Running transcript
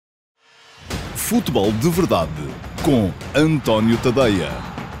Futebol de Verdade com António Tadeia.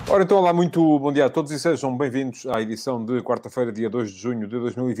 Ora, então, olá, muito bom dia a todos e sejam bem-vindos à edição de quarta-feira, dia 2 de junho de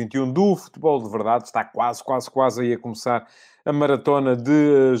 2021 do Futebol de Verdade. Está quase aí a começar a maratona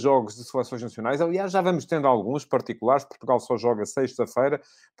de jogos de seleções nacionais. Aliás, já vamos tendo alguns particulares. Portugal só joga sexta-feira.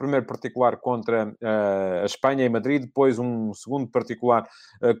 Primeiro particular contra a Espanha em Madrid, depois um segundo particular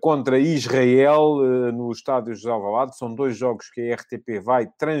contra Israel no estádio José Alvalade. São dois jogos que a RTP vai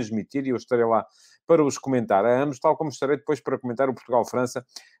transmitir e eu estarei lá para os comentar a ambos, tal como estarei depois para comentar o Portugal-França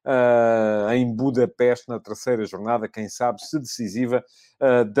em Budapeste, na terceira jornada, quem sabe, se decisiva,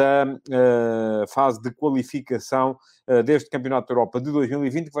 da fase de qualificação deste Campeonato da Europa de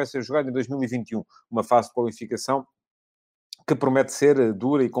 2020, que vai ser jogado em 2021. Uma fase de qualificação que promete ser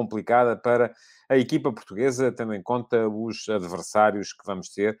dura e complicada para a equipa portuguesa, tendo em conta os adversários que vamos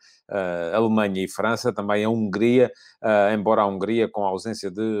ter, Alemanha e França, também a Hungria, embora a Hungria, com a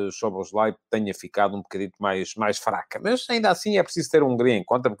ausência de Szoboszlai, tenha ficado um bocadinho mais fraca. Mas, ainda assim, é preciso ter a Hungria em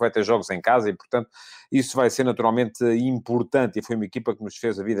conta, porque vai ter jogos em casa e, portanto, isso vai ser naturalmente importante. E foi uma equipa que nos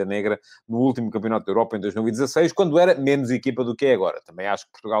fez a vida negra no último Campeonato da Europa, em 2016, quando era menos equipa do que é agora. Também acho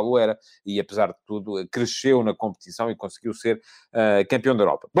que Portugal o era e, apesar de tudo, cresceu na competição e conseguiu ser campeão da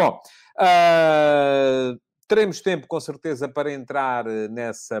Europa. Bom, teremos tempo, com certeza, para entrar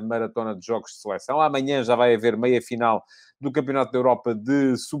nessa maratona de jogos de seleção. Amanhã já vai haver meia-final do Campeonato da Europa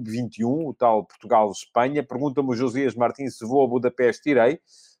de Sub-21, o tal Portugal-Espanha. Pergunta-me o Josias Martins se vou a Budapeste, irei.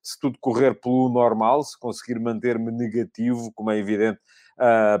 Se tudo correr pelo normal, se conseguir manter-me negativo, como é evidente,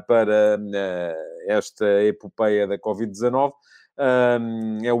 para esta epopeia da Covid-19.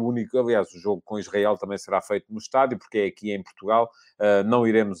 É o único, aliás, o jogo com Israel também será feito no estádio, porque é aqui em Portugal. Não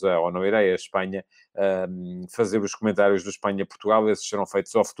iremos, ou não irei à Espanha fazer os comentários do Espanha-Portugal. Esses serão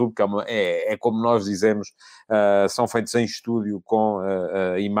feitos off-tube, que é como nós dizemos, são feitos em estúdio com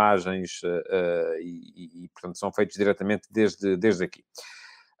imagens e, portanto, são feitos diretamente desde aqui.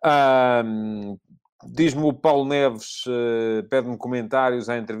 Diz-me o Paulo Neves, pede-me comentários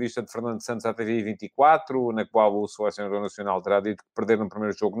à entrevista de Fernando Santos à TV 24, na qual o selecionador nacional terá dito que perder no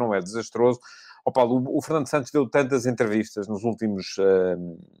primeiro jogo não é desastroso. Paulo, o Fernando Santos deu tantas entrevistas nos últimos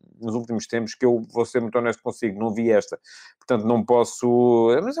tempos que eu vou ser muito honesto consigo, não vi esta. Portanto, não posso...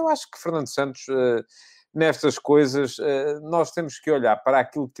 Mas eu acho que Fernando Santos, nestas coisas, nós temos que olhar para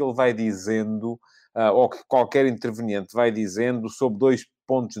aquilo que ele vai dizendo, ou que qualquer interveniente vai dizendo, sob dois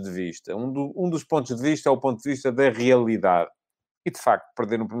pontos de vista. Um dos pontos de vista é o ponto de vista da realidade. E, de facto,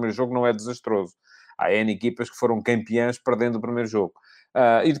 perder no primeiro jogo não é desastroso. Há N equipas que foram campeãs perdendo o primeiro jogo.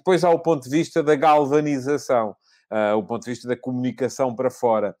 E depois há o ponto de vista da galvanização. O ponto de vista da comunicação para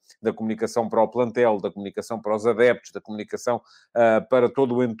fora, da comunicação para o plantel, da comunicação para os adeptos, da comunicação para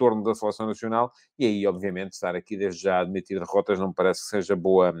todo o entorno da seleção nacional. E aí, obviamente, estar aqui desde já a admitir derrotas não me parece que seja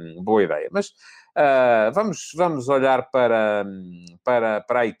boa ideia. Mas vamos olhar para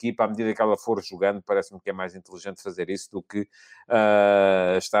a equipa à medida que ela for jogando. Parece-me que é mais inteligente fazer isso do que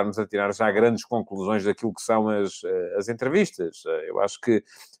estarmos a tirar já grandes conclusões daquilo que são as entrevistas. Eu acho que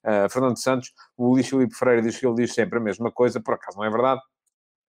Fernando Santos, o Luís Filipe Freire diz que ele diz sempre a mesma coisa, por acaso não é verdade.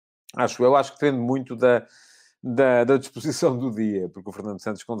 Acho que depende muito da disposição do dia, porque o Fernando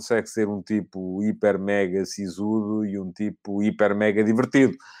Santos consegue ser um tipo hiper-mega sisudo e um tipo hiper-mega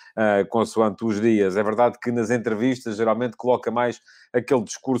divertido, consoante os dias. É verdade que nas entrevistas geralmente coloca mais aquele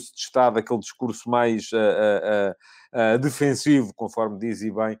discurso de Estado, aquele discurso mais defensivo, conforme diz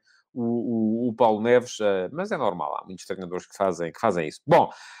e bem o Paulo Neves, mas é normal, há muitos treinadores que fazem isso. Bom,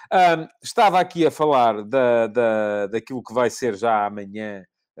 estava aqui a falar daquilo que vai ser já amanhã,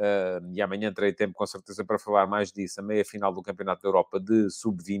 e amanhã terei tempo, com certeza, para falar mais disso, a meia-final do Campeonato da Europa de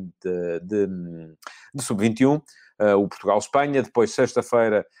Sub-20, de Sub-21, o Portugal-Espanha. Depois,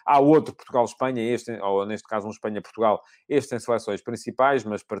 sexta-feira, há outro Portugal-Espanha, ou neste caso um Espanha-Portugal, este em seleções principais,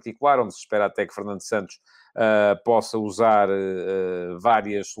 mas particular, onde se espera até que Fernando Santos possa usar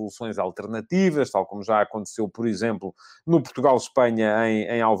várias soluções alternativas, tal como já aconteceu, por exemplo, no Portugal-Espanha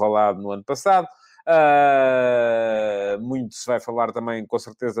em Alvalade no ano passado. Muito se vai falar também, com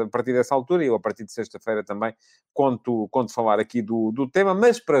certeza, a partir dessa altura, e eu a partir de sexta-feira também conto falar aqui do tema,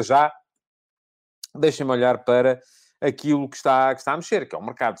 mas para já deixem-me olhar para aquilo que está a mexer, que é o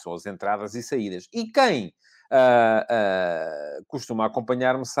mercado, são as entradas e saídas. E quem costuma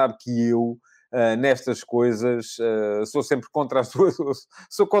acompanhar-me sabe que eu, nestas coisas, sou sempre contra as duas,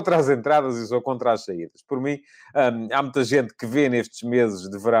 sou contra as entradas e sou contra as saídas. Por mim, há muita gente que vê nestes meses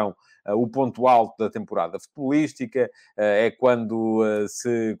de verão o ponto alto da temporada futebolística, é quando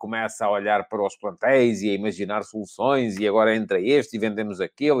se começa a olhar para os plantéis e a imaginar soluções, e agora entra este e vendemos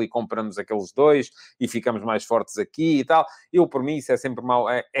aquele e compramos aqueles dois e ficamos mais fortes aqui e tal. Eu, por mim, isso é sempre mau,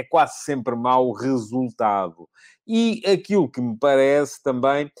 é quase sempre mau resultado. E aquilo que me parece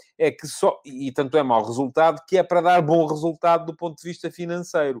também é que e tanto é mau resultado, que é para dar bom resultado do ponto de vista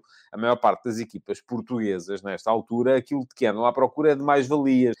financeiro. A maior parte das equipas portuguesas, nesta altura, aquilo de que andam à procura é de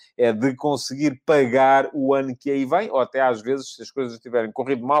mais-valias, é de conseguir pagar o ano que aí vem, ou até às vezes, se as coisas tiverem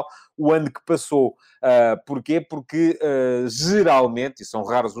corrido mal, o ano que passou. Porquê? Porque, geralmente, e são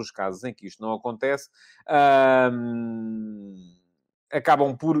raros os casos em que isto não acontece,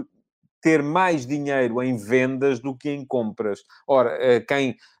 acabam por ter mais dinheiro em vendas do que em compras. Ora,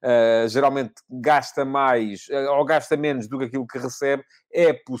 quem geralmente gasta mais ou gasta menos do que aquilo que recebe,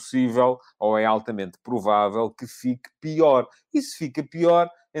 é possível, ou é altamente provável, que fique pior. E se fica pior,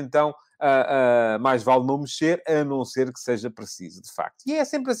 então mais vale não mexer, a não ser que seja preciso, de facto. E é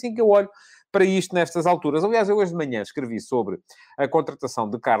sempre assim que eu olho para isto nestas alturas. Aliás, eu hoje de manhã escrevi sobre a contratação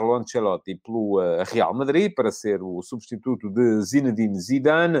de Carlo Ancelotti pelo Real Madrid para ser o substituto de Zinedine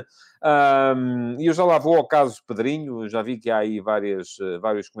Zidane. E eu já lá vou ao caso Pedrinho, já vi que há aí vários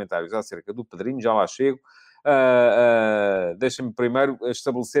comentários acerca do Pedrinho, já lá chego. Deixa-me primeiro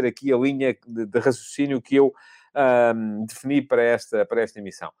estabelecer aqui a linha de raciocínio que eu defini para esta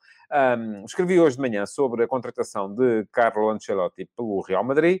emissão. Escrevi hoje de manhã sobre a contratação de Carlo Ancelotti pelo Real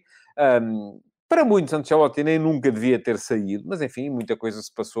Madrid. Para muitos, Ancelotti nem nunca devia ter saído, mas enfim, muita coisa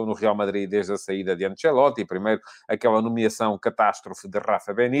se passou no Real Madrid desde a saída de Ancelotti. Primeiro, aquela nomeação catástrofe de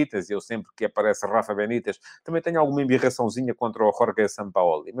Rafa Benítez. Eu sempre que aparece Rafa Benítez, também tenho alguma embirraçãozinha contra o Jorge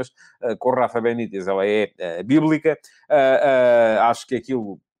Sampaoli, mas com o Rafa Benítez ela é bíblica. Acho que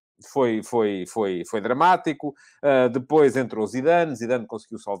aquilo foi dramático. Depois entrou Zidane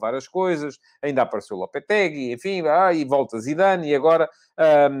conseguiu salvar as coisas, ainda apareceu Lopetegui, enfim, e volta Zidane, e agora,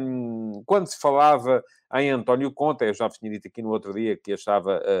 quando se falava em António Conte, eu já vos tinha dito aqui no outro dia que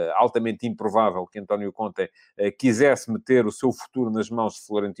achava altamente improvável que António Conte quisesse meter o seu futuro nas mãos de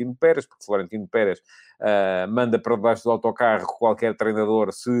Florentino Pérez, porque Florentino Pérez manda para debaixo do autocarro qualquer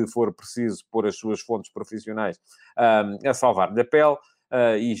treinador, se for preciso pôr as suas fontes profissionais a salvar-lhe a pele.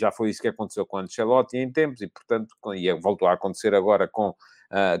 E já foi isso que aconteceu com Ancelotti em tempos, e portanto, voltou a acontecer agora com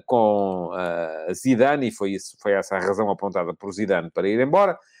Zidane, e foi essa a razão apontada por Zidane para ir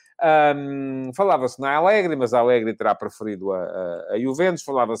embora. Falava-se na Allegri, mas a Allegri terá preferido a Juventus.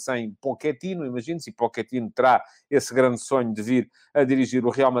 Falava-se em Pochettino, imagine-se, e Pochettino terá esse grande sonho de vir a dirigir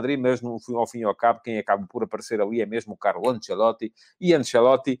o Real Madrid, mas ao fim e ao cabo, quem acaba por aparecer ali é mesmo o Carlo Ancelotti, e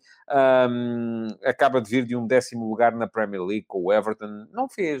Ancelotti acaba de vir de um 10º lugar na Premier League com o Everton. Não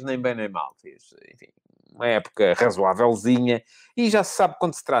fez nem bem nem mal, fez, enfim, uma época razoávelzinha, e já se sabe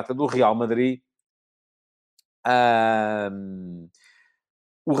quando se trata do Real Madrid,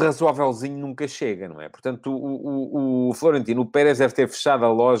 o razoávelzinho nunca chega, não é? Portanto, o Florentino Pérez deve ter fechado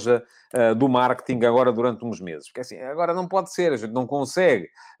a loja do marketing agora durante uns meses. Porque assim, agora não pode ser, a gente não consegue.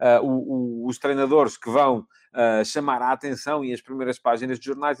 Os treinadores que vão chamar a atenção e as primeiras páginas de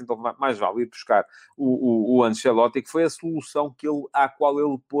jornais, então mais vale ir buscar o Ancelotti, que foi a solução à qual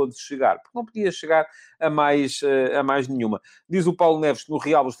ele pôde chegar. Porque não podia chegar a mais nenhuma. Diz o Paulo Neves que no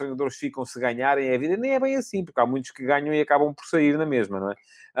Real os treinadores ficam se ganharem a vida. Nem é bem assim, porque há muitos que ganham e acabam por sair na mesma, não é?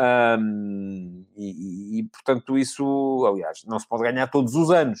 Portanto, isso, aliás, não se pode ganhar todos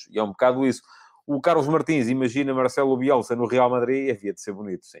os anos, e é um bocado isso. O Carlos Martins imagina Marcelo Bielsa no Real Madrid, havia de ser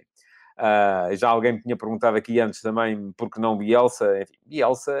bonito, sim. Já alguém me tinha perguntado aqui antes também por que não Bielsa. Enfim,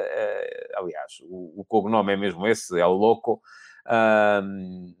 Bielsa, aliás, o cognome é mesmo esse, é o louco.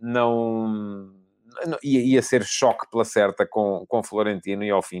 Não ia ser choque pela certa com Florentino, e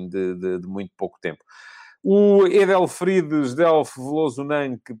ao fim de muito pouco tempo. O Edelfrides Delf Veloso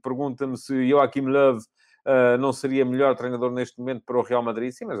Nank pergunta-me se Joachim Löw não seria melhor treinador neste momento para o Real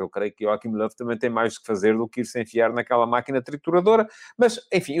Madrid. Sim, mas eu creio que Joachim Löw também tem mais que fazer do que ir se enfiar naquela máquina trituradora. Mas,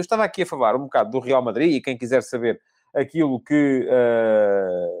 enfim, eu estava aqui a falar um bocado do Real Madrid, e quem quiser saber aquilo que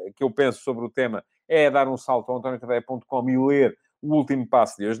eu penso sobre o tema é dar um salto ao antoniotadeia.com e ler o último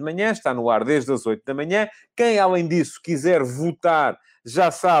passo de hoje de manhã. Está no ar desde as 8 da manhã. Quem, além disso, quiser votar, já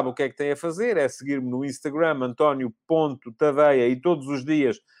sabe o que é que tem a fazer. É seguir-me no Instagram, António.tadeia, e todos os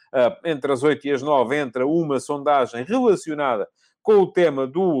dias, entre as 8 e as 9, entra uma sondagem relacionada com o tema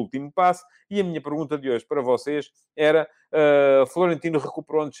do último passo. E a minha pergunta de hoje para vocês era: Florentino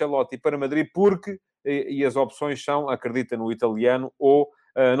recuperou Ancelotti para Madrid porque, e as opções são, acredita no italiano ou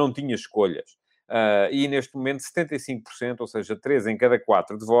não tinha escolhas. E neste momento 75%, ou seja, 3 em cada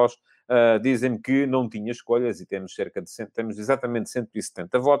 4 de vós, dizem-me que não tinha escolhas e temos exatamente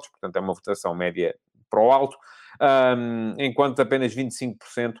 170 votos, portanto é uma votação média para o alto, enquanto apenas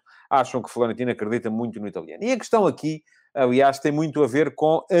 25% acham que Florentino acredita muito no italiano. E a questão aqui, aliás, tem muito a ver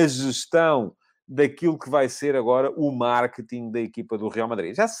com a gestão daquilo que vai ser agora o marketing da equipa do Real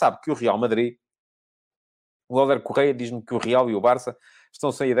Madrid. Já se sabe que o Real Madrid, o Helder Correia diz-me que o Real e o Barça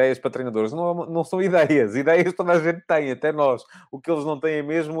estão sem ideias para treinadores. Não, não são ideias. Ideias toda a gente tem, até nós. O que eles não têm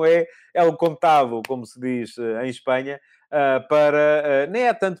mesmo é o contado, como se diz em Espanha, nem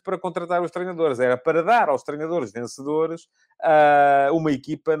é tanto para contratar os treinadores, era para dar aos treinadores vencedores uma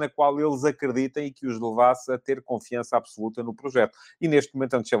equipa na qual eles acreditem e que os levasse a ter confiança absoluta no projeto. E neste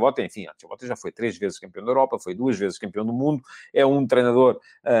momento, Ancelotti já foi 3 vezes campeão da Europa, foi 2 vezes campeão do mundo, é um treinador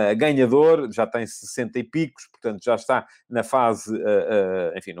ganhador, já tem 60 e picos, portanto já está na fase,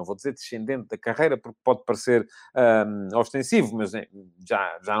 enfim, não vou dizer descendente da carreira, porque pode parecer ostensivo, mas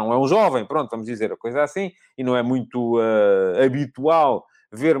já não é um jovem, pronto, vamos dizer a coisa assim, e não é muito habitual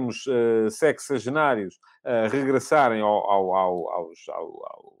vermos sexagenários regressarem aos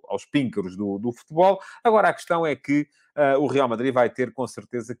píncaros do futebol. Agora, a questão é que o Real Madrid vai ter, com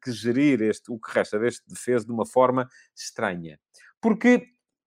certeza, que gerir o que resta deste defesa de uma forma estranha. Porque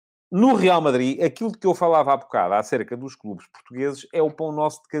no Real Madrid, aquilo que eu falava há bocado acerca dos clubes portugueses é o pão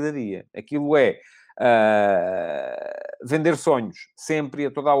nosso de cada dia. Aquilo é vender sonhos, sempre e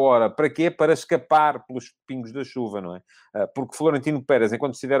a toda a hora. Para quê? Para escapar pelos pingos da chuva, não é? Porque Florentino Pérez,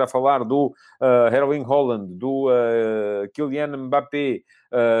 enquanto estiver a falar do Erling Haaland, do Kylian Mbappé,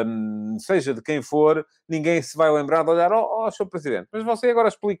 seja de quem for, ninguém se vai lembrar de olhar, Sr. Presidente, mas você agora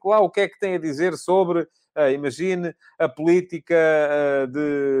explique lá o que é que tem a dizer sobre, imagine, a política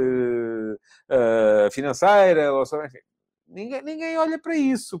financeira, ou sobre, enfim. Ninguém olha para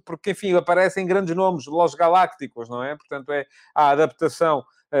isso, porque, enfim, aparecem grandes nomes, Los Galácticos, não é? Portanto, é a adaptação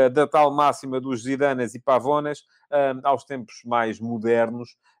da tal máxima dos Zidanas e Pavonas aos tempos mais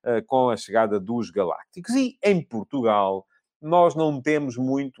modernos, com a chegada dos Galácticos. E, em Portugal, nós não temos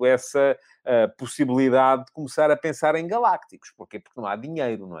muito essa possibilidade de começar a pensar em galácticos. Porquê? Porque não há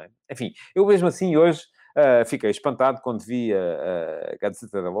dinheiro, não é? Enfim, eu mesmo assim, hoje, fiquei espantado quando vi a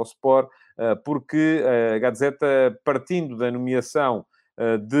Gazeta dello Sport, porque a Gazeta, partindo da nomeação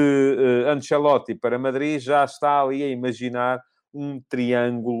de Ancelotti para Madrid, já está ali a imaginar um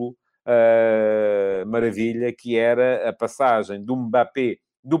triângulo maravilha, que era a passagem do Mbappé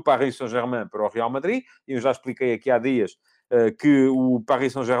do Paris Saint-Germain para o Real Madrid. Eu já expliquei aqui há dias que o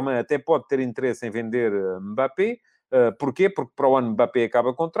Paris Saint-Germain até pode ter interesse em vender Mbappé. Porquê? Porque para o ano Mbappé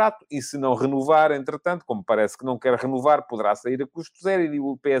acaba o contrato e, se não renovar, entretanto, como parece que não quer renovar, poderá sair a custo zero e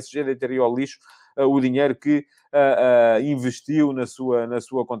o PSG deitaria ao lixo o dinheiro que investiu na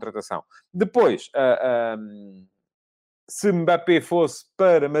sua contratação. Depois, se Mbappé fosse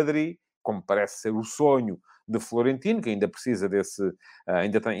para Madrid, como parece ser o sonho de Florentino, que ainda precisa desse,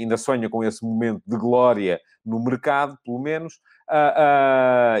 ainda sonha com esse momento de glória no mercado, pelo menos,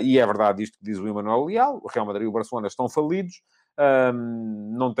 e é verdade isto que diz o Emanuel Leal, o Real Madrid e o Barcelona estão falidos,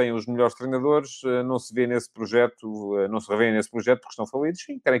 não têm os melhores treinadores, não se vê nesse projeto, não se revêem nesse projeto porque estão falidos,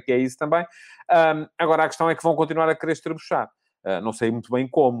 sim, creio que é isso também. Agora, a questão é que vão continuar a querer estrebuchar. Não sei muito bem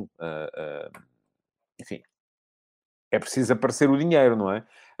como. Enfim, é preciso aparecer o dinheiro, não é?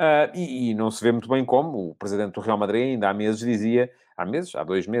 E não se vê muito bem como o presidente do Real Madrid ainda há meses dizia, há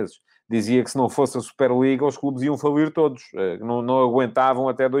 2 meses, dizia que se não fosse a Superliga, os clubes iam falir todos. Não aguentavam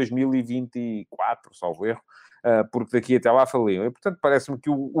até 2024, salvo erro, porque daqui até lá faliam. E, portanto, parece-me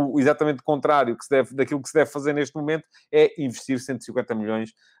que exatamente o contrário daquilo que se deve fazer neste momento é investir 150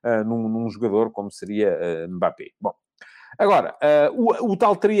 milhões num jogador como seria Mbappé. Bom, agora, o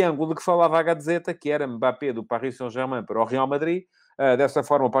tal triângulo de que falava a Gazeta, que era Mbappé do Paris Saint-Germain para o Real Madrid, dessa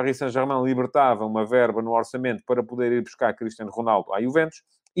forma o Paris Saint-Germain libertava uma verba no orçamento para poder ir buscar Cristiano Ronaldo à Juventus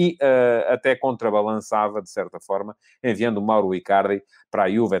e até contrabalançava, de certa forma, enviando o Mauro Icardi para a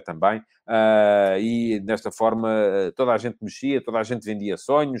Juve também. E desta forma toda a gente mexia, toda a gente vendia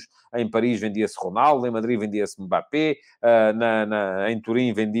sonhos. Em Paris vendia-se Ronaldo, em Madrid vendia-se Mbappé, em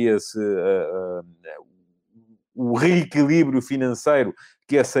Turim vendia-se o reequilíbrio financeiro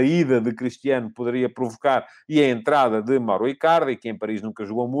que a saída de Cristiano poderia provocar e a entrada de Mauro Icardi, que em Paris nunca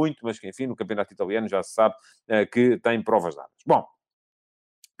jogou muito, mas que, enfim, no campeonato italiano já se sabe que tem provas dadas. Bom,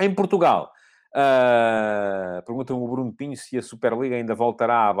 em Portugal, pergunta-me o Bruno Pinho se a Superliga ainda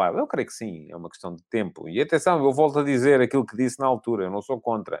voltará à baila. Eu creio que sim, é uma questão de tempo. E atenção, eu volto a dizer aquilo que disse na altura, eu não sou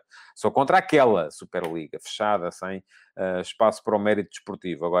contra. Sou contra aquela Superliga, fechada, sem espaço para o mérito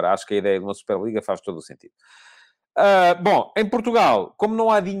desportivo. Agora, acho que a ideia de uma Superliga faz todo o sentido. Bom, em Portugal, como não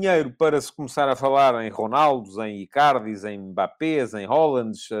há dinheiro para se começar a falar em Ronaldos, em Icardis, em Mbappés, em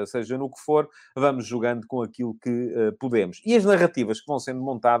Haalands, seja no que for, vamos jogando com aquilo que podemos. E as narrativas que vão sendo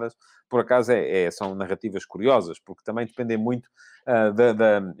montadas, por acaso, são narrativas curiosas, porque também dependem muito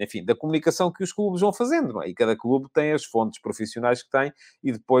enfim, da comunicação que os clubes vão fazendo, não é? E cada clube tem as fontes profissionais que tem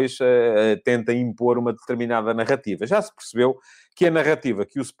e depois tenta impor uma determinada narrativa. Já se percebeu que a narrativa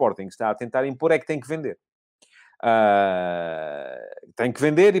que o Sporting está a tentar impor é que tem que vender. Tem que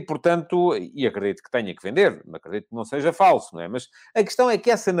vender e, portanto, e acredito que tenha que vender, acredito que não seja falso, não é? Mas a questão é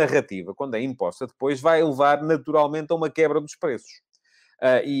que essa narrativa, quando é imposta, depois vai levar naturalmente a uma quebra dos preços.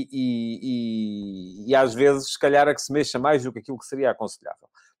 E às vezes, se calhar, a que se mexa mais do que aquilo que seria aconselhável.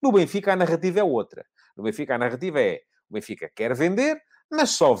 No Benfica, a narrativa é outra. No Benfica, a narrativa é: o Benfica quer vender, mas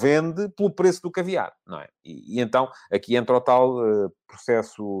só vende pelo preço do caviar, não é? E então, aqui entra o tal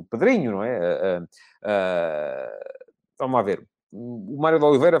processo Pedrinho, não é? Vamos lá ver. O Mário de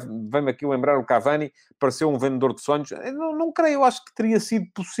Oliveira, vem-me aqui lembrar o Cavani, pareceu um vendedor de sonhos. Eu não creio, eu acho que teria sido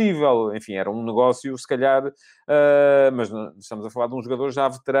possível. Enfim, era um negócio, se calhar, mas estamos a falar de um jogador já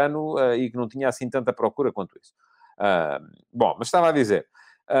veterano e que não tinha assim tanta procura quanto isso. Bom, mas estava a dizer...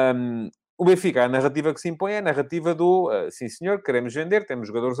 o Benfica, a narrativa que se impõe é a narrativa do sim, senhor, queremos vender, temos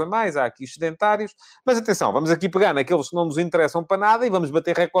jogadores a mais, há aqui excedentários, mas atenção, vamos aqui pegar naqueles que não nos interessam para nada e vamos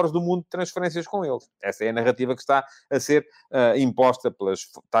bater recordes do mundo de transferências com eles. Essa é a narrativa que está a ser imposta pelas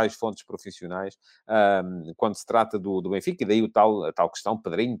tais fontes profissionais quando se trata do Benfica, e daí a tal questão,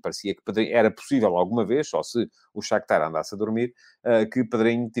 Pedrinho, parecia que Pedrinho, era possível alguma vez, só se o Shakhtar andasse a dormir, que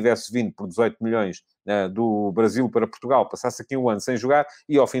Pedrinho tivesse vindo por 18 milhões do Brasil para Portugal, passasse aqui um ano sem jogar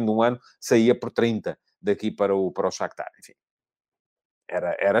e ao fim de um ano saía por 30 daqui para o Shakhtar. Enfim,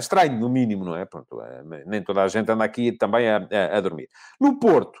 era estranho, no mínimo, não é? Pronto, nem toda a gente anda aqui também a dormir. No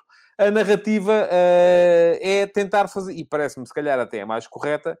Porto, a narrativa é tentar fazer, e parece-me se calhar até a mais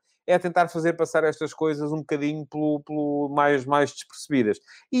correta, é tentar fazer passar estas coisas um bocadinho pelo mais despercebidas.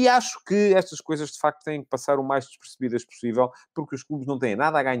 E acho que estas coisas, de facto, têm que passar o mais despercebidas possível, porque os clubes não têm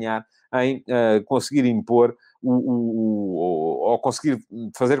nada a ganhar em conseguir impor ou conseguir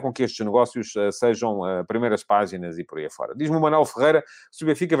fazer com que estes negócios sejam primeiras páginas e por aí afora. Diz-me o Manuel Ferreira, se o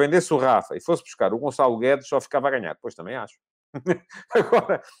Benfica vendesse o Rafa e fosse buscar o Gonçalo Guedes, só ficava a ganhar. Pois também acho.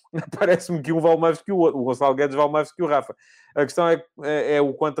 Agora, parece-me que um vale mais que o outro. O Gonçalo Guedes vale mais que o Rafa. A questão é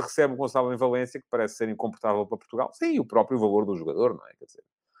o quanto recebe o Gonçalo em Valência, que parece ser incomportável para Portugal. Sim, e o próprio valor do jogador, não é? Quer dizer,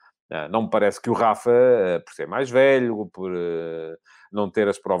 não me parece que o Rafa, por ser mais velho, por não ter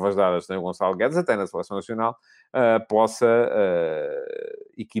as provas dadas nem o Gonçalo Guedes, até na Seleção Nacional, possa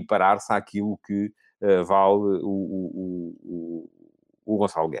equiparar-se àquilo que vale o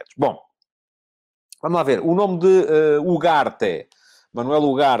Gonçalo Guedes. Bom, vamos lá ver. O nome de Ugarte, Manuel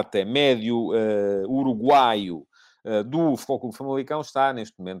Ugarte, médio uruguaio, do Futebol Clube Famalicão, está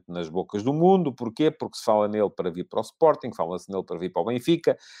neste momento nas bocas do mundo. Porquê? Porque se fala nele para vir para o Sporting, fala-se nele para vir para o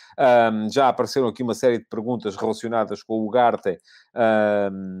Benfica. Já apareceram aqui uma série de perguntas relacionadas com o Ugarte,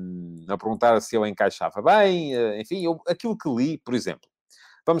 a perguntar se ele encaixava bem. Enfim, aquilo que li, por exemplo.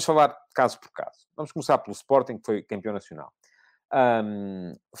 Vamos falar caso por caso. Vamos começar pelo Sporting, que foi campeão nacional.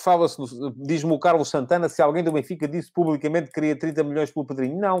 Fala-se, diz-me o Carlos Santana, se alguém do Benfica disse publicamente que queria 30 milhões pelo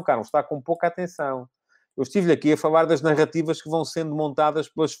Pedrinho. Não, Carlos, está com pouca atenção. Eu estive-lhe aqui a falar das narrativas que vão sendo montadas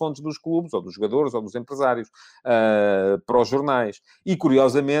pelas fontes dos clubes, ou dos jogadores, ou dos empresários, para os jornais. E,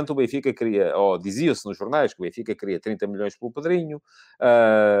 curiosamente, o Benfica queria, ou dizia-se nos jornais, que o Benfica queria 30 milhões pelo Pedrinho,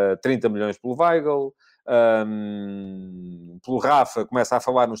 30 milhões pelo Weigl, pelo Rafa começa a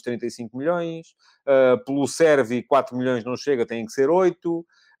falar nos 35 milhões, pelo Servi 4 milhões não chega, tem que ser 8,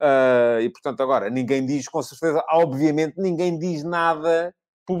 e portanto agora ninguém diz, com certeza, obviamente ninguém diz nada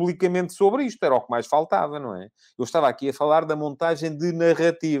publicamente sobre isto, era o que mais faltava, não é? Eu estava aqui a falar da montagem de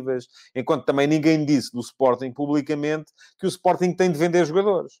narrativas, enquanto também ninguém disse do Sporting publicamente que o Sporting tem de vender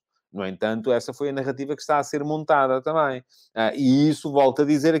jogadores. No entanto, essa foi a narrativa que está a ser montada também. E isso volta a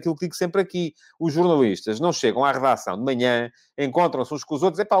dizer aquilo que digo sempre aqui. Os jornalistas não chegam à redação de manhã, encontram-se uns com os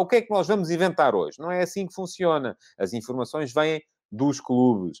outros, epá, o que é que nós vamos inventar hoje? Não é assim que funciona. As informações vêm dos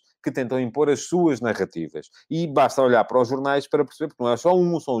clubes, que tentam impor as suas narrativas. E basta olhar para os jornais para perceber, porque não é só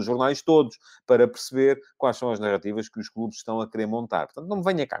um, são os jornais todos, para perceber quais são as narrativas que os clubes estão a querer montar. Portanto, não me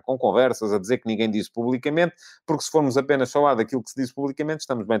venha cá com conversas a dizer que ninguém disse publicamente, porque se formos apenas falar daquilo que se disse publicamente,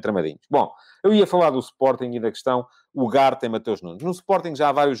 estamos bem tramadinhos. Bom, eu ia falar do Sporting e da questão Ugarte e Mateus Nunes. No Sporting já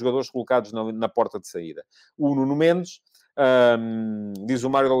há vários jogadores colocados na porta de saída. O Nuno Mendes, diz o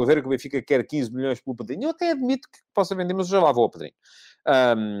Mário de Oliveira que o Benfica quer 15 milhões pelo Pedrinho. Eu até admito que possa vender, mas eu já lá vou ao Pedrinho.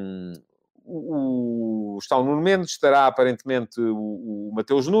 Está o Nuno Mendes, estará aparentemente o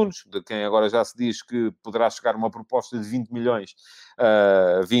Mateus Nunes, de quem agora já se diz que poderá chegar uma proposta de 20 milhões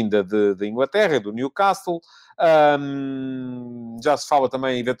vinda de Inglaterra, do Newcastle. Já se fala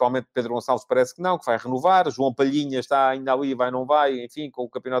também, eventualmente, Pedro Gonçalves parece que não, que vai renovar. João Palhinha está ainda ali, vai, não vai, enfim, com o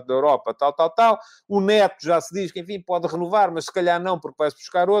Campeonato da Europa, tal. O Neto já se diz que, enfim, pode renovar, mas se calhar não, porque vai-se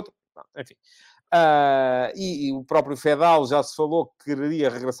buscar outro. Enfim. E o próprio Fedal já se falou que quereria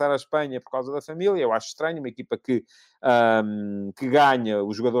regressar à Espanha por causa da família. Eu acho estranho, uma equipa que ganha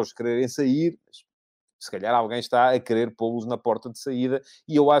os jogadores quererem sair, mas se calhar alguém está a querer pô-los na porta de saída,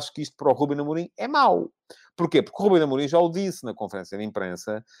 e eu acho que isto para o Ruben Amorim é mau. Porquê? Porque o Ruben Amorim já o disse na conferência de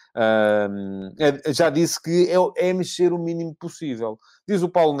imprensa, já disse que é mexer o mínimo possível. Diz o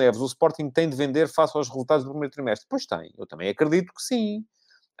Paulo Neves, o Sporting tem de vender face aos resultados do primeiro trimestre. Pois tem, eu também acredito que sim.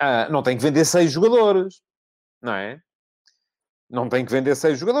 Não tem que vender 6 jogadores, não é? Não tem que vender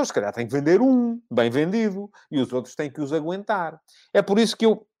 6 jogadores, se calhar tem que vender um, bem vendido, e os outros têm que os aguentar. É por isso que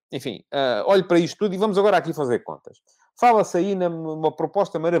eu, enfim, olho para isto tudo e vamos agora aqui fazer contas. Fala-se aí numa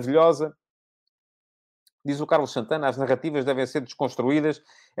proposta maravilhosa, diz o Carlos Santana, as narrativas devem ser desconstruídas,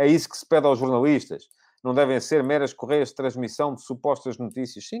 é isso que se pede aos jornalistas. Não devem ser meras correias de transmissão de supostas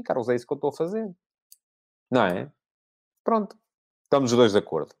notícias. Sim, Carlos, é isso que eu estou a fazer. Não é? Pronto. Estamos os dois de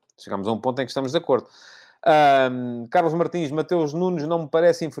acordo. Chegamos a um ponto em que estamos de acordo. Carlos Martins, Mateus Nunes não me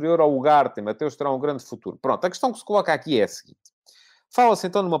parece inferior ao Ugarte. Mateus terá um grande futuro. Pronto, a questão que se coloca aqui é a seguinte. Fala-se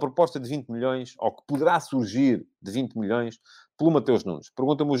então numa proposta de 20 milhões, ou que poderá surgir de 20 milhões, pelo Mateus Nunes.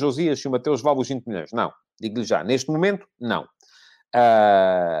 Pergunta-me o Josias se o Mateus vale os 20 milhões. Não. Digo-lhe já, neste momento, não.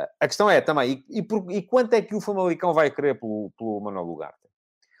 A questão é também, e quanto é que o Famalicão vai querer pelo Manuel Ugarte?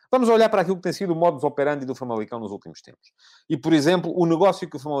 Vamos olhar para aquilo que tem sido o modus operandi do Famalicão nos últimos tempos. E, por exemplo, o negócio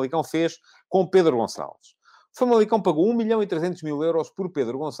que o Famalicão fez com Pedro Gonçalves. O Famalicão pagou 1.300.000 euros por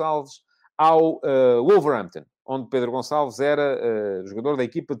Pedro Gonçalves ao Wolverhampton, onde Pedro Gonçalves era jogador da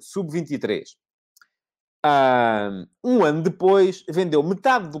equipa de sub-23. Um ano depois, vendeu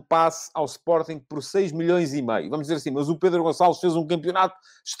metade do passe ao Sporting por 6 milhões e meio. Vamos dizer assim, mas o Pedro Gonçalves fez um campeonato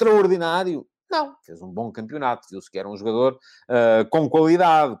extraordinário. Não, fez um bom campeonato. Viu-se que era um jogador com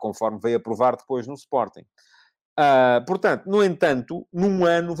qualidade, conforme veio a provar depois no Sporting. Portanto, no entanto, num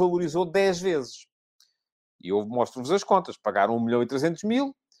ano valorizou 10 vezes. E eu mostro-vos as contas. Pagaram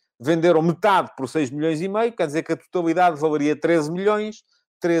 1.300.000, venderam metade por 6 milhões e meio, quer dizer que a totalidade valeria 13 milhões.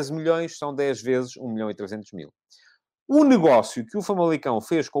 13 milhões são 10 vezes 1.300.000. O negócio que o Famalicão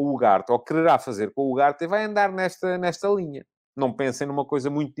fez com o Ugarte, ou quererá fazer com o Ugarte, vai andar nesta linha. Não pensem numa coisa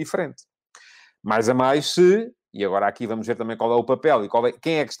muito diferente. Mais a mais se, e agora aqui vamos ver também qual é o papel e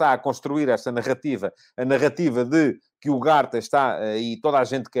quem é que está a construir esta narrativa, a narrativa de que o Ugarte está, e toda a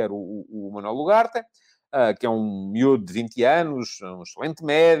gente quer o Manuel Ugarte, que é um miúdo de 20 anos, um excelente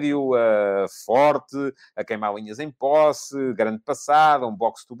médio, forte, a queimar linhas em posse, grande passada, um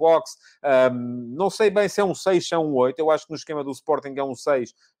box-to-box. Não sei bem se é um 6, se é um 8. Eu acho que no esquema do Sporting é um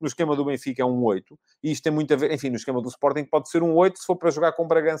 6, no esquema do Benfica é um 8. E isto tem muito a ver... Enfim, no esquema do Sporting pode ser um 8 se for para jogar com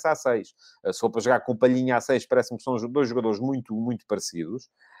Bragança a 6. Se for para jogar com Palhinha a 6, parece-me que são dois jogadores muito, muito parecidos.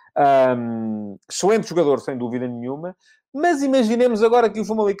 Excelente jogador, sem dúvida nenhuma. Mas imaginemos agora que o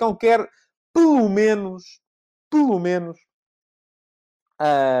Famalicão quer... pelo menos,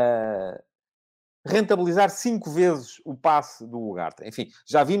 rentabilizar 5 vezes o passe do Ugarte. Enfim,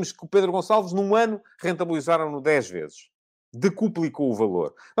 já vimos que o Pedro Gonçalves, num ano, rentabilizaram-no 10 vezes. Decuplicou o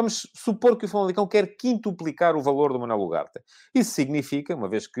valor. Vamos supor que o Famalicão quer quintuplicar o valor do Manuel Ugarte. Isso significa, uma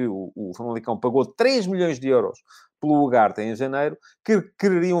vez que o Famalicão pagou 3 milhões de euros pelo Ugarte em janeiro, que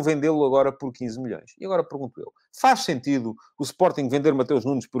quereriam vendê-lo agora por 15 milhões. E agora pergunto eu, faz sentido o Sporting vender Mateus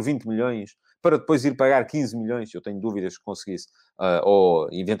Nunes por 20 milhões para depois ir pagar 15 milhões? Eu tenho dúvidas que conseguisse. Ou,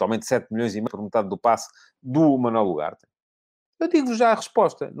 eventualmente, 7 milhões e meio por metade do passe do Manuel Ugarte. Eu digo-vos já a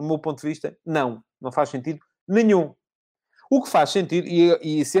resposta. No meu ponto de vista, não. Não faz sentido nenhum. O que faz sentido,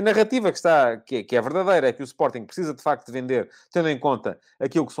 e se a narrativa que é verdadeira, é que o Sporting precisa de facto de vender, tendo em conta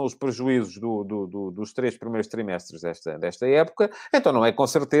aquilo que são os prejuízos dos 3 primeiros trimestres desta época, então não é com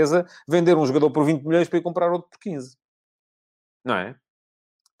certeza vender um jogador por 20 milhões para ir comprar outro por 15. Não é?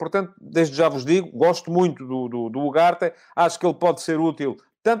 Portanto, desde já vos digo, gosto muito do Ugarte, acho que ele pode ser útil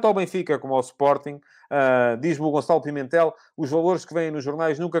tanto ao Benfica como ao Sporting. Diz-me o Gonçalo Pimentel, os valores que vêm nos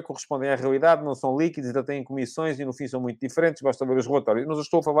jornais nunca correspondem à realidade, não são líquidos, ainda têm comissões e no fim são muito diferentes, basta ver os relatórios. Mas eu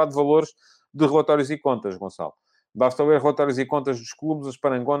estou a falar de valores de relatórios e contas, Gonçalo. Basta ver relatórios e contas dos clubes, as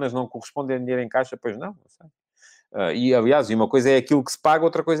parangonas não correspondem a dinheiro em caixa, pois não sei. E, aliás, uma coisa é aquilo que se paga,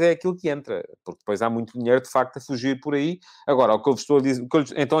 outra coisa é aquilo que entra. Porque depois há muito dinheiro, de facto, a fugir por aí. Agora, o que eu vos estou a dizer...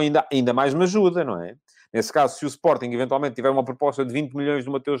 então, ainda mais me ajuda, não é? Nesse caso, se o Sporting eventualmente tiver uma proposta de 20 milhões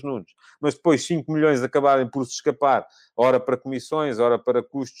do Mateus Nunes, mas depois 5 milhões acabarem por se escapar, ora para comissões, ora para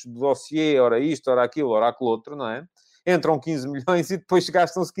custos de dossiê, ora isto, ora aquilo outro, não é? Entram 15 milhões e depois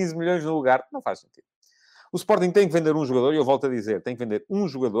gastam-se 15 milhões no lugar. Não faz sentido. O Sporting tem que vender um jogador, e eu volto a dizer, tem que vender um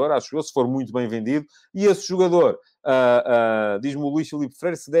jogador, acho eu, se for muito bem vendido, e esse jogador, diz-me o Luís Filipe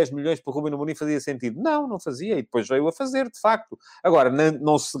Freire, se 10 milhões para o Ruben Amorim fazia sentido. Não, não fazia, e depois veio a fazer, de facto. Agora,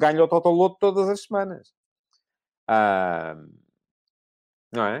 não se ganha o Totoloto todas as semanas.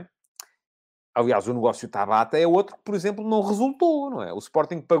 Não é? Aliás, o negócio Tabata é outro que, por exemplo, não resultou, não é? O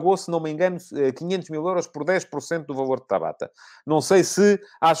Sporting pagou, se não me engano, 500 mil euros por 10% do valor de Tabata. Não sei se,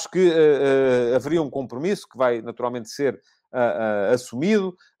 acho que haveria um compromisso, que vai naturalmente ser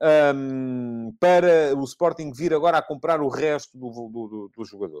assumido, para o Sporting vir agora a comprar o resto do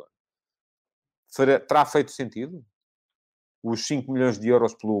jogador. Terá feito sentido? Os 5 milhões de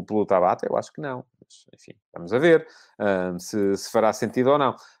euros pelo Tabata? Eu acho que não. Mas, enfim, vamos a ver se fará sentido ou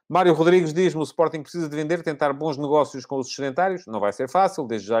não. Mário Rodrigues diz-me, o Sporting precisa de vender, tentar bons negócios com os excedentários. Não vai ser fácil,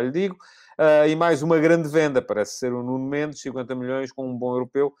 desde já lhe digo. E mais uma grande venda, parece ser o Nuno Mendes, 50 milhões com um bom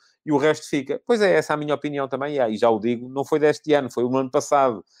europeu, e o resto fica. Pois é, essa é a minha opinião também, e já o digo, não foi deste ano, foi o ano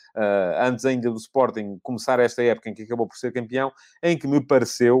passado, antes ainda do Sporting começar esta época em que acabou por ser campeão, em que me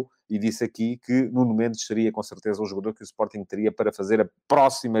pareceu, e disse aqui, que Nuno Mendes seria com certeza o jogador que o Sporting teria para fazer a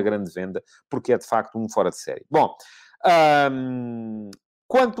próxima grande venda, porque é de facto um fora de série. Bom,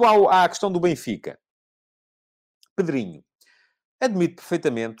 quanto à questão do Benfica, Pedrinho, admito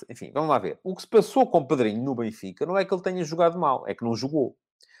perfeitamente, enfim, vamos lá ver. O que se passou com Pedrinho no Benfica não é que ele tenha jogado mal, é que não jogou.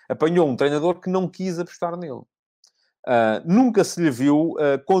 Apanhou um treinador que não quis apostar nele. Nunca se lhe viu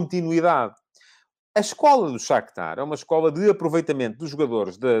continuidade. A escola do Shakhtar é uma escola de aproveitamento dos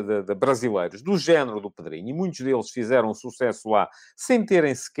jogadores de brasileiros do género do Pedrinho, e muitos deles fizeram sucesso lá sem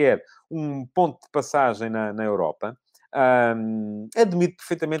terem sequer um ponto de passagem na Europa. Admito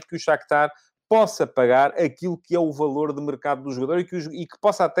perfeitamente que o Shakhtar possa pagar aquilo que é o valor de mercado do jogador e que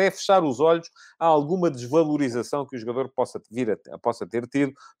possa até fechar os olhos a alguma desvalorização que o jogador possa ter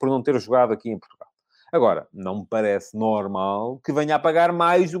tido por não ter jogado aqui em Portugal. Agora, não me parece normal que venha a pagar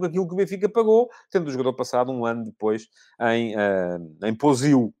mais do que aquilo que o Benfica pagou, tendo o jogador passado um ano depois em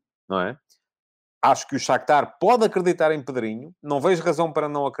Posil, não é? Acho que o Shakhtar pode acreditar em Pedrinho, não vejo razão para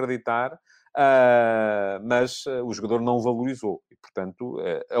não acreditar, mas o jogador não valorizou. E, portanto,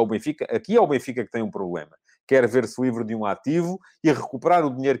 é o Benfica, aqui é o Benfica que tem um problema. Quer ver-se livre de um ativo e recuperar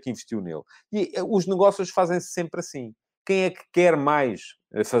o dinheiro que investiu nele. E os negócios fazem-se sempre assim. Quem é que quer mais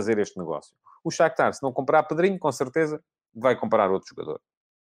fazer este negócio? O Shakhtar, se não comprar Pedrinho, com certeza vai comprar outro jogador.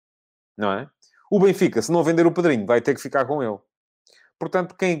 Não é? O Benfica, se não vender o Pedrinho, vai ter que ficar com ele.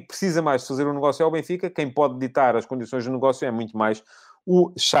 Portanto, quem precisa mais de fazer o negócio é o Benfica. Quem pode ditar as condições do negócio é muito mais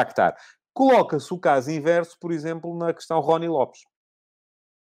o Shakhtar. Coloca-se o caso inverso, por exemplo, na questão Rony Lopes,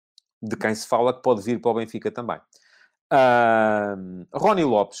 de quem se fala que pode vir para o Benfica também. Rony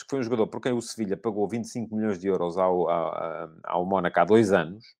Lopes, que foi um jogador por quem o Sevilha pagou 25 milhões de euros ao Mónaco há 2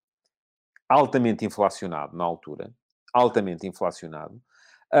 anos, altamente inflacionado na altura, altamente inflacionado.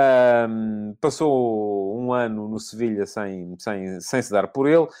 Passou um ano no Sevilha sem se dar por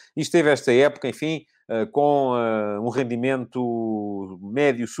ele, e esteve esta época, enfim, com um rendimento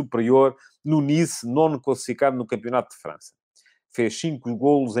médio superior no Nice, nono classificado no Campeonato de França. Fez 5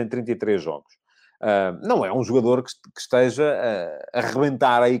 golos em 33 jogos. Não é um jogador que esteja a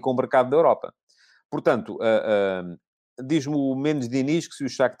arrebentar aí com o mercado da Europa. Portanto, diz-me o Mendes Diniz que se o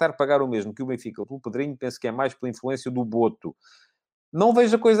Shakhtar pagar o mesmo que o Benfica pelo Pedrinho, penso que é mais pela influência do Boto. Não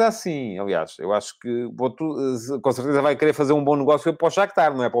vejo a coisa assim. Aliás, eu acho que o Boto com certeza vai querer fazer um bom negócio para o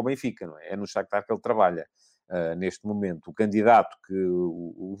Shakhtar, não é para o Benfica, não é? É no Shakhtar que ele trabalha. Neste momento, o candidato que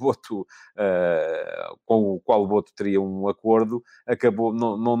o Boto, com o qual o Boto teria um acordo, acabou,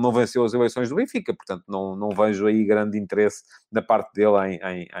 não venceu as eleições do Benfica, portanto, não vejo aí grande interesse da parte dele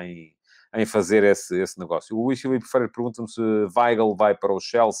em fazer esse negócio. O Luís Filipe Freire pergunta-me se Weigl vai para o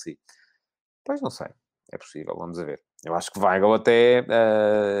Chelsea. Pois não sei. É possível, vamos a ver. Eu acho que Weigl até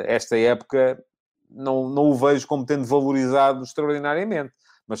esta época não o vejo como tendo valorizado extraordinariamente.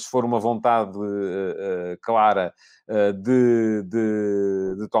 Mas se for uma vontade clara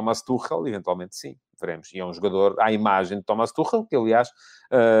de Thomas Tuchel, eventualmente sim, veremos. E é um jogador à imagem de Thomas Tuchel, que aliás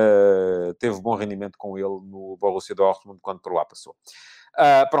teve bom rendimento com ele no Borussia Dortmund quando por lá passou.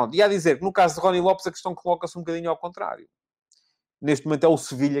 Pronto, e a dizer que no caso de Rony Lopes a questão coloca-se um bocadinho ao contrário. Neste momento é o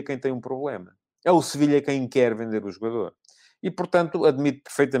Sevilha quem tem um problema. É o Sevilha quem quer vender o jogador. E, portanto, admito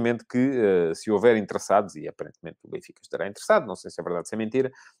perfeitamente que, se houver interessados, e aparentemente o Benfica estará interessado, não sei se é verdade ou se é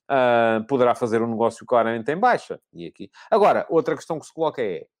mentira, poderá fazer um negócio claramente em baixa. E aqui. Agora, outra questão que se coloca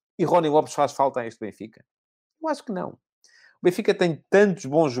é, E Rony Lopes faz falta a este Benfica? Eu acho que não. O Benfica tem tantos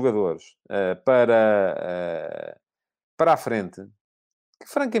bons jogadores para a frente que,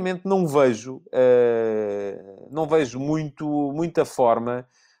 francamente, não vejo muita forma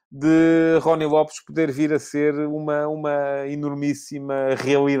de Rony Lopes poder vir a ser uma enormíssima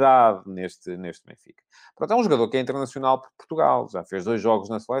realidade neste Benfica. Pronto, é um jogador que é internacional por Portugal, já fez 2 jogos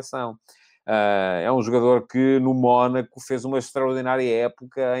na seleção. É um jogador que no Mónaco fez uma extraordinária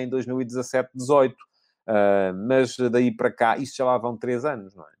época em 2017-18. Mas daí para cá, isto já lá vão 3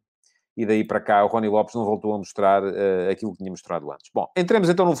 anos, não é? E daí para cá o Rony Lopes não voltou a mostrar aquilo que tinha mostrado antes. Bom, entremos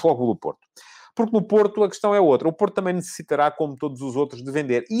então no Futebol do Porto. Porque no Porto a questão é outra. O Porto também necessitará, como todos os outros, de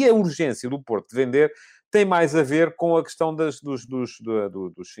vender. E a urgência do Porto de vender tem mais a ver com a questão dos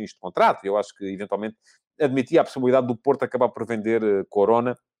fins de contrato. Eu acho que, eventualmente, admitia a possibilidade do Porto acabar por vender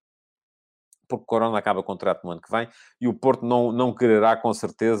Corona, porque Corona acaba o contrato no ano que vem, e o Porto não quererá, com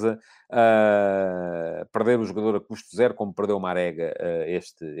certeza, perder o jogador a custo zero, como perdeu o Marega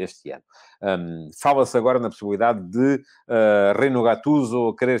este ano. Fala-se agora na possibilidade de Reino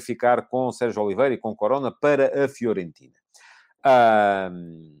Gattuso querer ficar com Sérgio Oliveira e com Corona para a Fiorentina.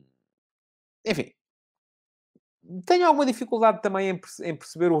 Enfim, tenho alguma dificuldade também em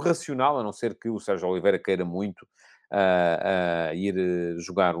perceber o racional, a não ser que o Sérgio Oliveira queira muito ir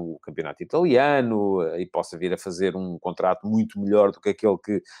jogar o campeonato italiano e possa vir a fazer um contrato muito melhor do que aquele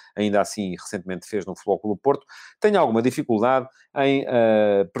que ainda assim recentemente fez no Futebol Clube do Porto. Tenho alguma dificuldade em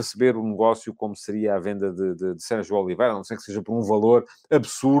perceber o negócio como seria a venda de Sérgio Oliveira, a não ser que seja por um valor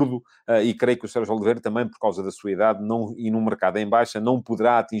absurdo, e creio que o Sérgio Oliveira também, por causa da sua idade e num mercado em baixa, não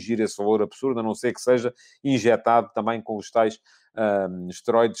poderá atingir esse valor absurdo, a não ser que seja injetado também com os tais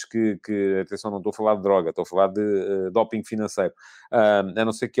esteroides atenção, não estou a falar de droga, estou a falar de doping financeiro. A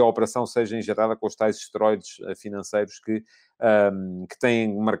não ser que a operação seja injetada com os tais esteroides financeiros que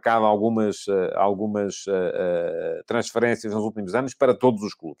têm marcado algumas transferências nos últimos anos para todos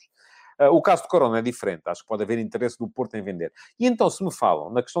os clubes. O caso de Corona é diferente. Acho que pode haver interesse do Porto em vender. E então, se me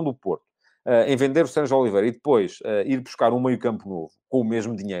falam na questão do Porto, em vender o Sérgio Oliveira e depois ir buscar um meio-campo novo, com o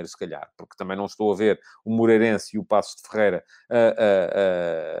mesmo dinheiro, se calhar, porque também não estou a ver o Moreirense e o Passos de Ferreira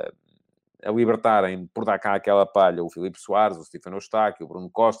a libertarem, por dar cá aquela palha, o Filipe Soares, o Stefano Eustáquio, o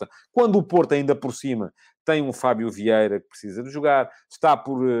Bruno Costa, quando o Porto ainda por cima tem um Fábio Vieira que precisa de jogar, está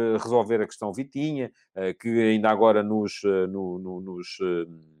por resolver a questão Vitinha, que ainda agora no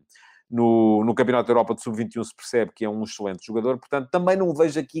Campeonato da Europa de Sub-21 se percebe que é um excelente jogador. Portanto, também não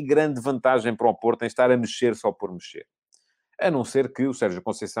vejo aqui grande vantagem para o Porto em estar a mexer só por mexer. A não ser que o Sérgio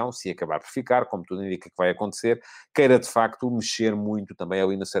Conceição, se acabar por ficar, como tudo indica que vai acontecer, queira de facto mexer muito também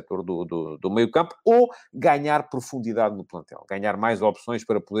ali no setor do meio-campo ou ganhar profundidade no plantel, ganhar mais opções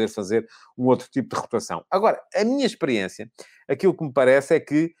para poder fazer um outro tipo de rotação. Agora, a minha experiência, aquilo que me parece é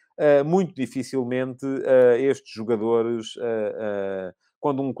que muito dificilmente estes jogadores...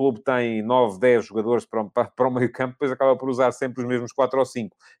 quando um clube tem 9, 10 jogadores para o meio-campo, depois acaba por usar sempre os mesmos 4 ou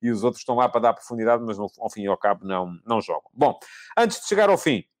 5. E os outros estão lá para dar profundidade, mas ao fim e ao cabo não jogam. Bom, antes de chegar ao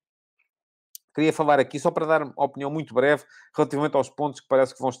fim, queria falar aqui, só para dar uma opinião muito breve, relativamente aos pontos que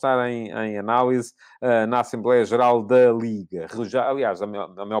parece que vão estar em análise na Assembleia Geral da Liga. Aliás, a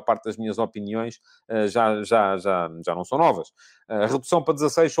maior parte das minhas opiniões já não são novas. A redução para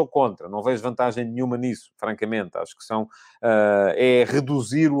 16 sou contra, não vejo vantagem nenhuma nisso, francamente. Acho que é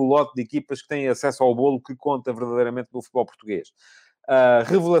reduzir o lote de equipas que têm acesso ao bolo que conta verdadeiramente no futebol português.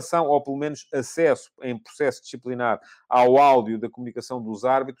 Revelação, ou pelo menos acesso em processo disciplinar ao áudio da comunicação dos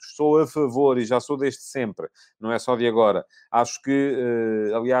árbitros, sou a favor e já sou desde sempre, não é só de agora. Acho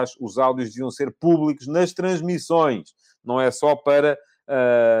que, aliás, os áudios deviam ser públicos nas transmissões, não é só para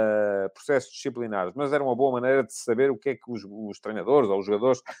processos disciplinares, mas era uma boa maneira de saber o que é que os treinadores ou os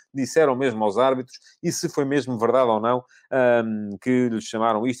jogadores disseram mesmo aos árbitros e se foi mesmo verdade ou não que lhes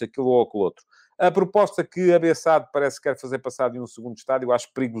chamaram isto, aquilo ou aquilo outro. A proposta que a Bessade parece que quer fazer passar de um segundo estádio, eu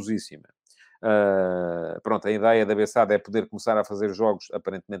acho perigosíssima. Pronto, a ideia da Bessade é poder começar a fazer jogos,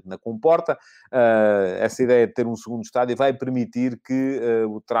 aparentemente, na comporta. Essa ideia de ter um segundo estádio vai permitir que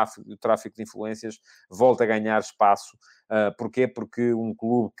o tráfico de influências volte a ganhar espaço. Porquê? Porque um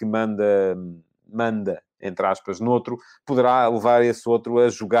clube que manda, entre aspas, noutro, poderá levar esse outro a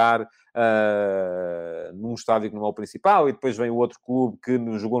jogar num estádio que não é o principal, e depois vem o outro clube que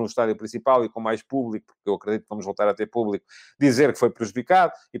jogou no estádio principal e com mais público, porque eu acredito que vamos voltar a ter público, dizer que foi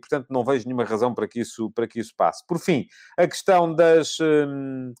prejudicado, e portanto não vejo nenhuma razão para que isso passe. Por fim, a questão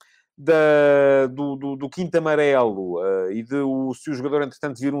do quinto amarelo e se o jogador,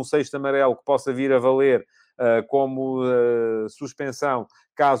 entretanto, vir um sexto amarelo que possa vir a valer como suspensão,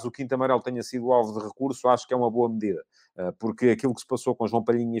 caso o quinto amarelo tenha sido alvo de recurso, acho que é uma boa medida. Porque aquilo que se passou com João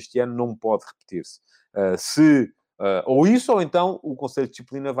Palhinha este ano não pode repetir-se. Ou isso, ou então o Conselho de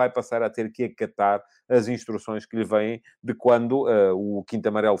Disciplina vai passar a ter que acatar as instruções que lhe vêm de quando o quinto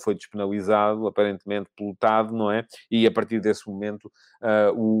amarelo foi despenalizado, aparentemente pelotado, não é? E a partir desse momento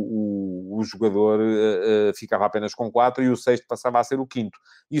o jogador ficava apenas com 4 e o sexto passava a ser o quinto.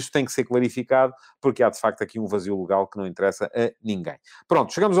 Isso tem que ser clarificado, porque há de facto aqui um vazio legal que não interessa a ninguém.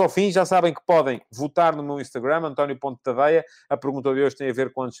 Pronto, chegamos ao fim. Já sabem que podem votar no meu Instagram, António.tadeia. A pergunta de hoje tem a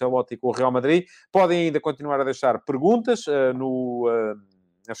ver com o Ancelotti e com o Real Madrid. Podem ainda continuar a deixar perguntas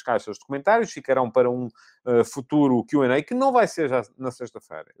nas caixas de comentários. Ficarão para um futuro Q&A, que não vai ser já na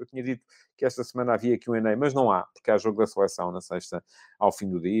sexta-feira. Eu tinha dito que esta semana havia Q&A, mas não há, porque há jogo da seleção na sexta ao fim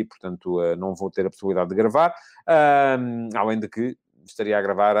do dia, e, portanto, não vou ter a possibilidade de gravar. Além de que estaria a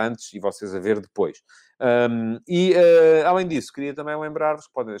gravar antes e vocês a ver depois. Além disso, queria também lembrar-vos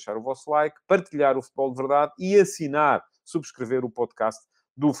que podem deixar o vosso like, partilhar o Futebol de Verdade e subscrever o podcast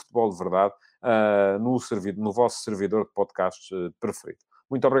do Futebol de Verdade no vosso servidor de podcasts preferido.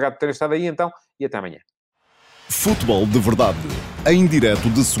 Muito obrigado por terem estado aí, então, e até amanhã. Futebol de Verdade, em direto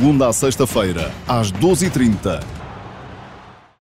de segunda a sexta-feira, às 12h30.